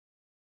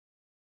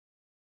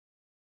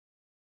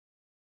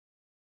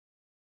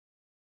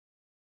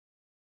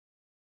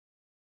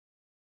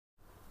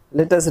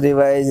Let us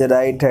revise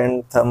right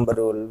hand thumb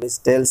rule,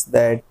 which tells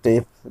that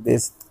if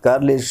this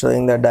curl is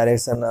showing the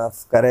direction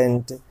of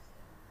current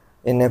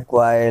in a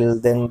coil,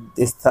 then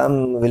this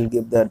thumb will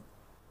give the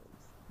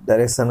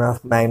direction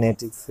of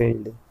magnetic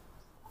field.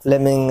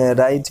 Fleming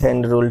right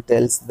hand rule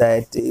tells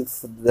that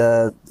if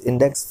the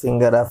index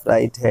finger of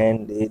right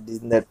hand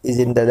is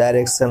in the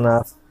direction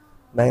of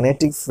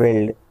magnetic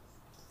field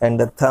and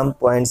the thumb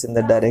points in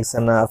the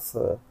direction of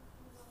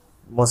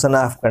motion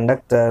of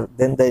conductor,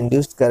 then the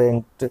induced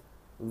current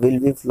will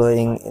be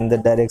flowing in the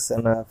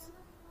direction of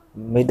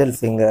middle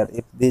finger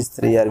if these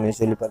three are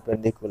mutually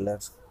perpendicular.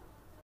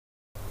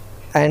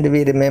 And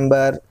we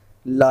remember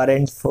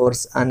Lorentz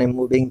force on a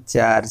moving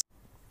charge.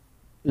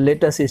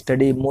 Let us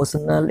study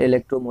motional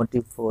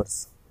electromotive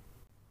force.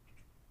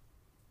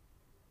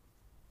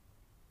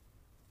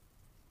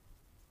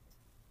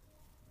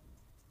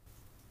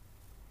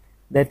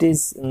 That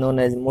is known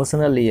as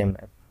motional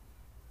EMF.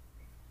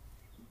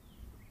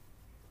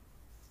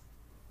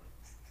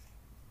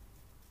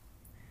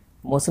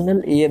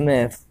 Motional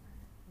EMF,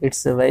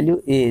 its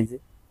value is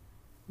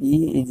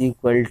E is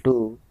equal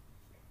to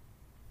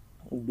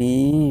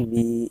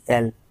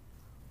BVL,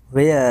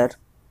 where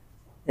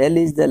L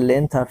is the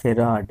length of a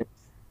rod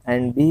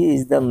and B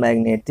is the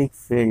magnetic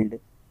field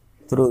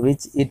through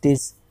which it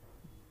is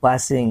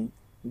passing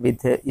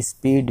with a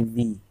speed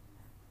V.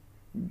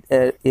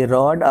 A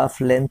rod of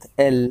length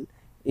L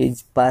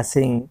is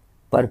moving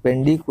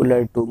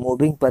perpendicular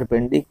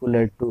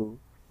to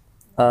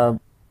a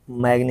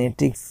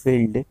magnetic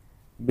field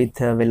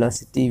with a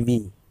velocity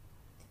V.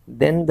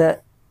 Then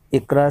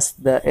across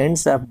the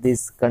ends of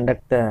this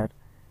conductor,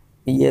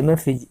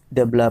 EMF is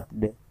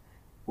developed,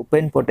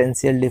 open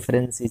potential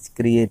difference is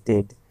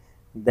created,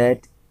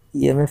 that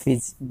EMF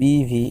is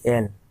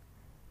BVL.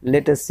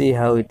 Let us see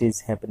how it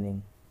is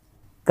happening.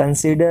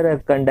 Consider a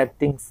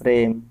conducting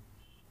frame.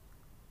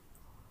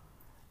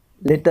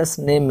 Let us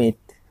name it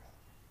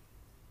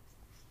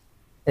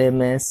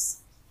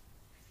MS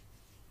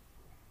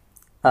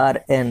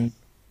Rn,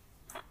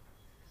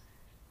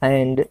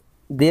 and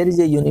there is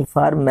a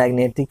uniform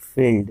magnetic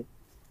field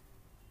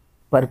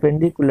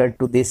perpendicular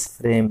to this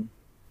frame,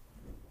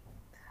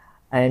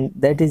 and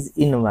that is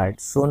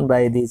inward, shown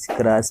by these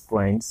cross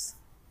points.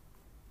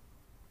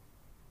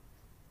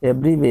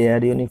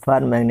 Everywhere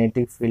uniform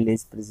magnetic field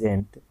is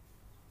present,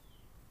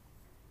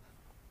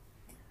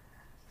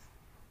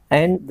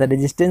 and the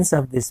resistance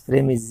of this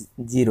frame is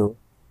 0,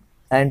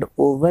 and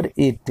over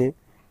it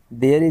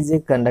there is a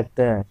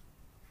conductor.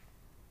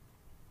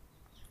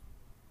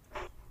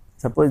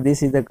 Suppose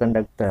this is the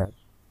conductor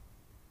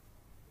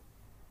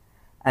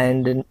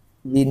and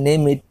we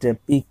name it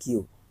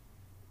PQ.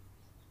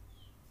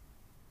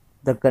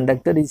 The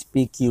conductor is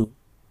PQ,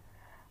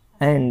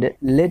 and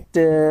let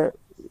it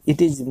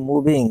is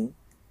moving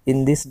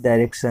in this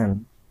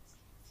direction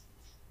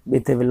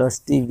with a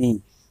velocity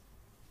V.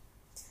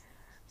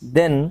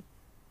 Then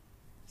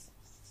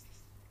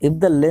if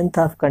the length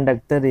of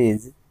conductor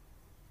is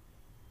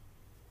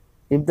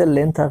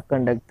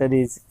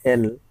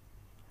L,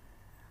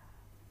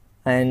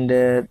 and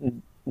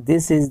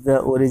this is the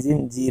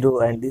origin 0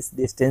 and this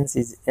distance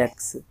is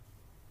x,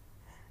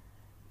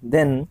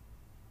 then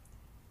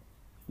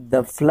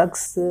the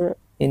flux,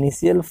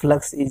 initial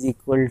flux is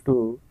equal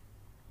to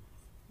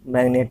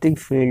magnetic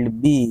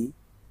field B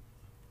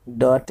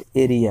dot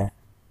area.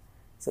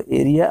 So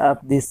area of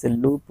this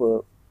loop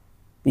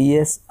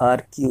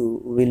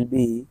PSRQ will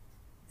be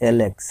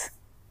Lx,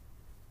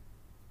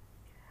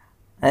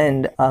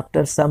 and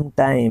after some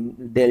time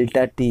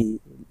delta t,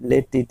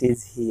 let it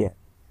is here,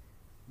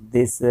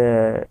 this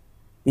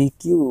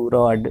PQ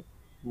rod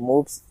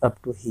moves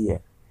up to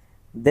here,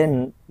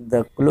 then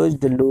the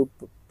closed loop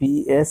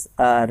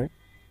PSRQ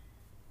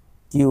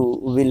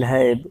will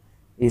have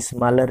a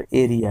smaller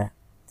area,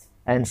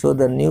 and so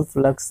the new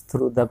flux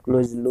through the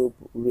closed loop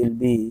will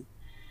be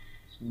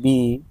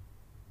BL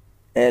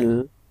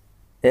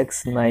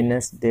x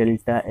minus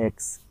delta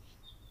x,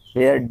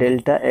 where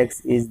delta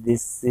x is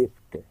this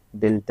shift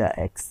delta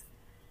x.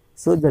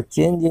 So the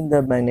change in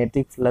the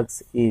magnetic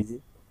flux is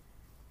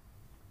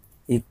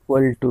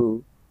equal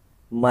to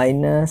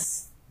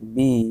minus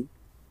BL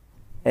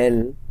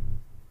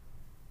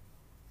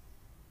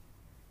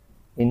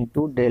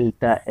into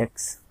delta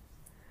x,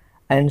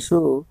 and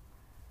so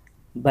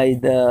by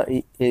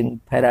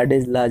in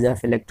Faraday's laws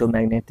of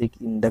electromagnetic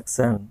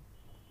induction,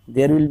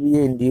 there will be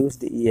an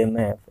induced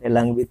EMF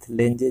along with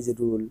Lenz's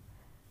rule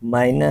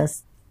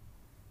minus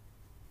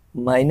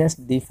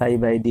d phi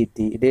by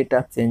dt, rate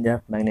of change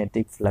of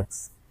magnetic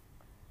flux,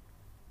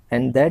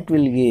 and that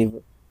will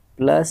give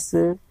plus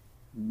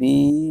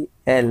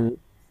BL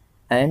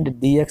and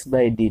dx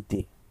by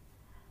dt,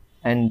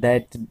 and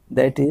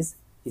that is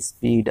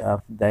speed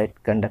of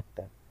that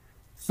conductor.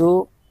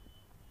 So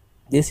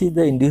this is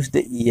the induced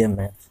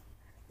EMF.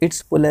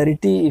 Its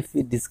polarity, if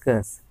we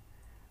discuss,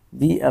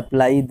 we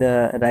apply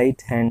the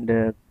right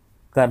hand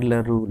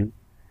curl rule,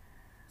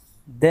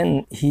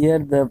 then here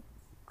the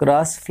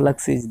cross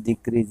flux is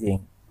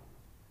decreasing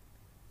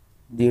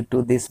due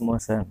to this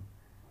motion,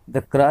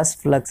 The cross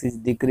flux is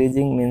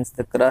decreasing, means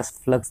the cross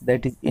flux,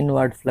 that is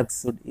inward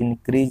flux, should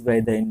increase by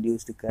the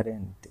induced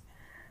current.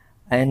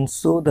 And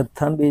so the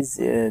thumb is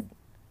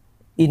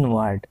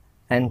inward,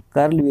 and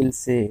curl will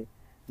say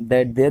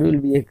that there will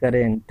be a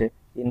current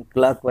in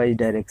clockwise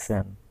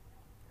direction.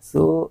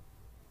 So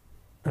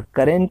the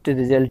current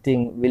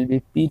resulting will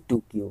be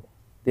P2Q.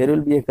 There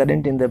will be a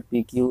current in the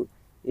PQ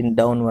in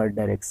downward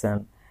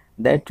direction.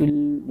 That will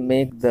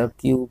make the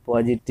Q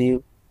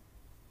positive.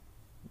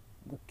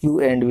 The Q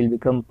end will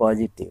become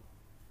positive.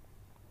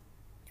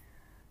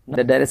 Now,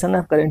 the direction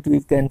of current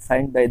we can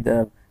find by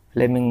the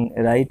Fleming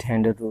right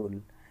hand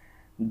rule,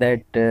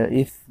 that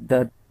if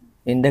the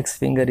index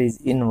finger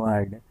is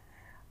inward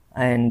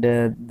and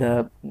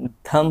the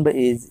thumb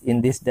is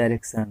in this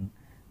direction,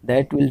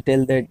 that will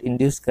tell that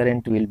induced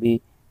current will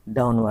be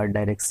downward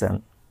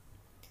direction.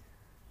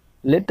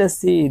 Let us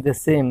see the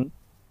same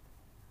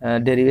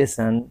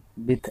derivation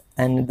with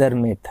another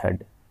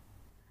method.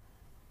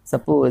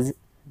 Suppose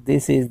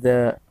this is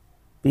the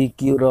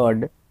PQ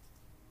rod,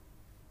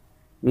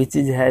 which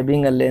is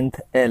having a length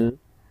L,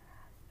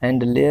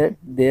 and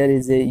there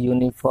is a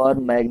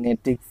uniform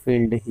magnetic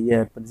field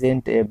here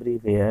present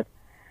everywhere,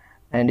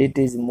 and it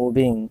is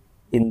moving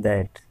in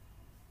that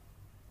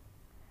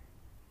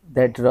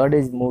rod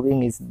is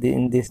moving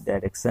in this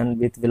direction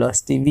with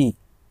velocity v.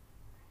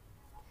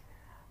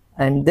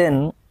 And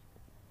then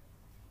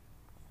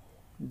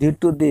due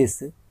to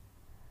this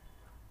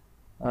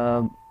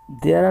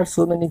there are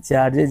so many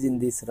charges in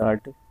this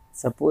rod.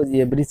 Suppose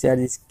every charge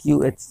is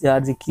q, a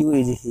charge q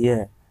is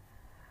here.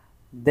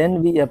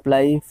 Then we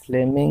apply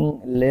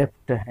Fleming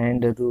left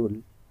hand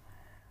rule.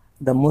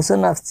 The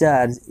motion of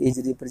charge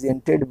is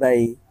represented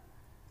by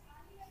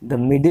the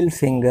middle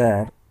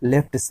finger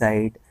left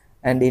side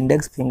and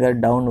index finger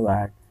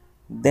downward.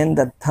 Then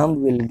the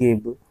thumb will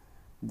give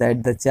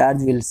that the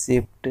charge will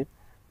shift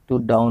to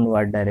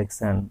downward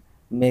direction,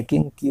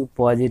 making Q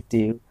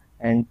positive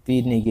and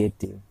P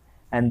negative,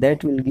 and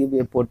that will give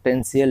a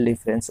potential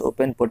difference,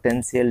 open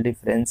potential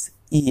difference,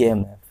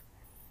 EMF,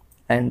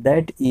 and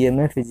that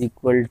EMF is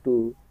equal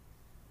to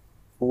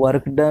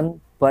work done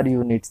per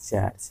unit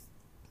charge.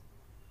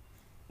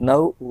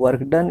 Now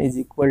work done is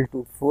equal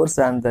to force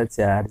on the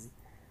charge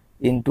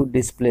into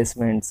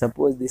displacement.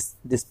 Suppose this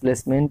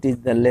displacement is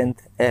the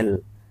length L,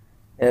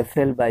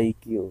 FL by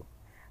Q.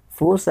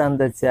 Force on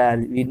the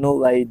charge we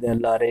know by the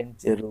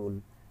Lorentz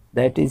rule,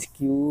 that is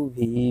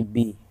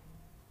QVB,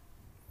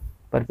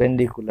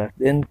 perpendicular.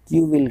 Then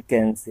Q will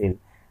cancel,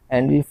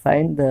 and we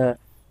find the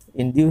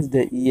induced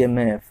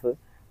EMF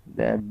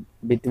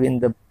between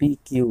the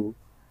PQ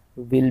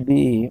will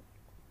be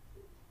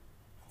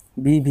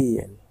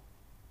BBL.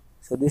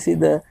 So this is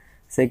the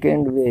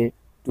second way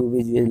to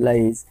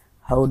visualize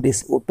how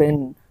this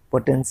open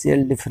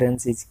potential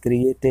difference is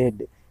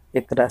created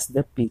across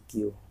the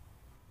PQ.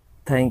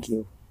 Thank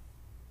you.